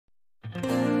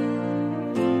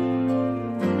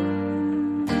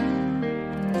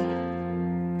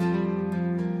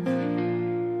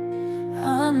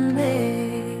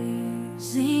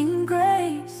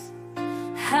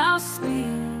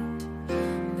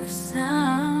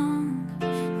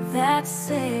that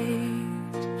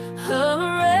saved a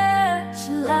wretch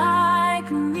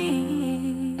like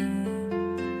me.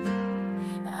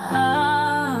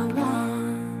 I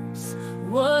once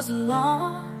was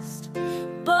lost,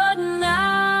 but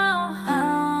now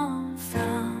I'm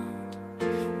found.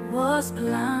 Was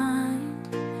blind,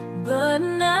 but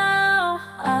now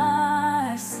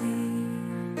I see.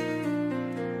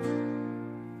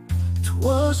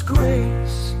 'Twas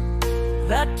grace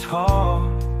that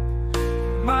taught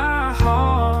my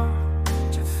heart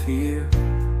to fear,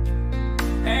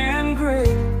 and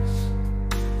grace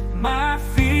my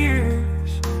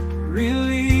fears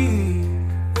relieve.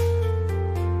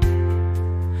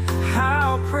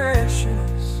 How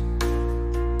precious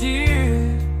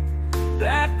did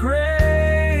that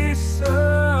grace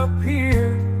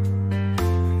appear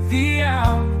the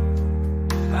hour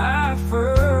I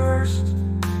first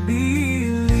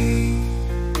believed.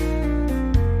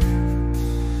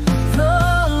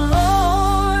 The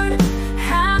Lord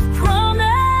hath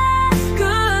promised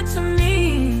good to me.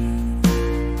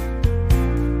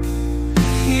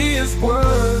 His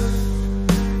word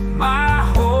my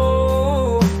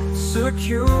hope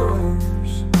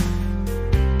secures.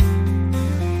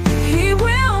 He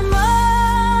will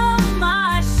mount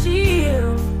my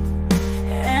shield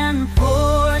and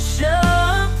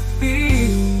portion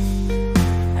be,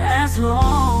 as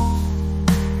long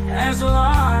as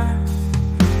life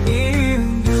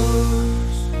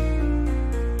endures.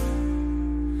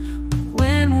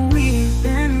 When we've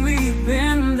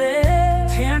been there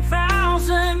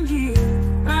 10,000 years,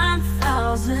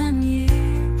 9,000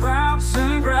 years, proud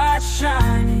and bright,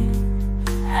 shining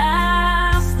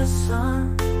as the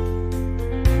sun.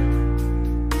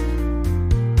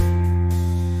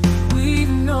 We've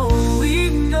no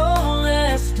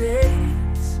less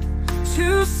days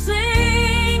to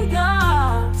sing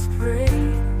God's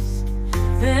praise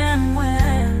than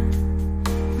when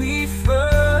we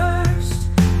first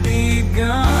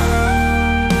begun.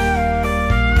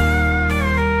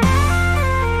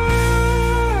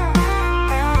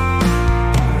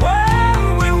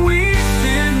 When we've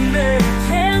been there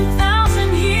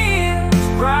 10,000 years,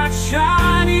 bright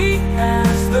shining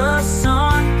as the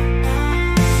sun.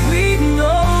 We've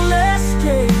no less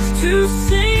days to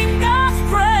sing God's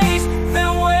praise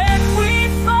than when we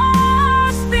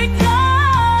first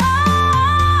begun.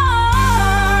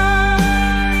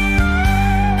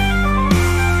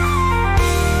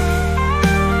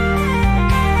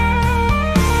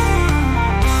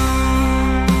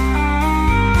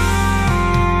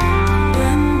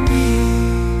 When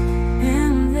we've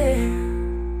been there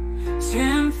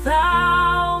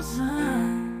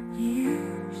 10,000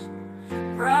 years,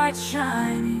 bright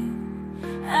shining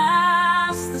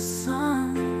as the sun.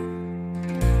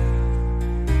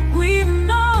 We've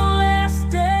no less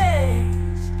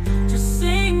days to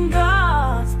sing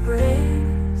God's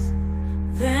praise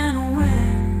than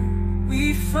when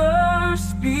we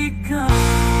first begun.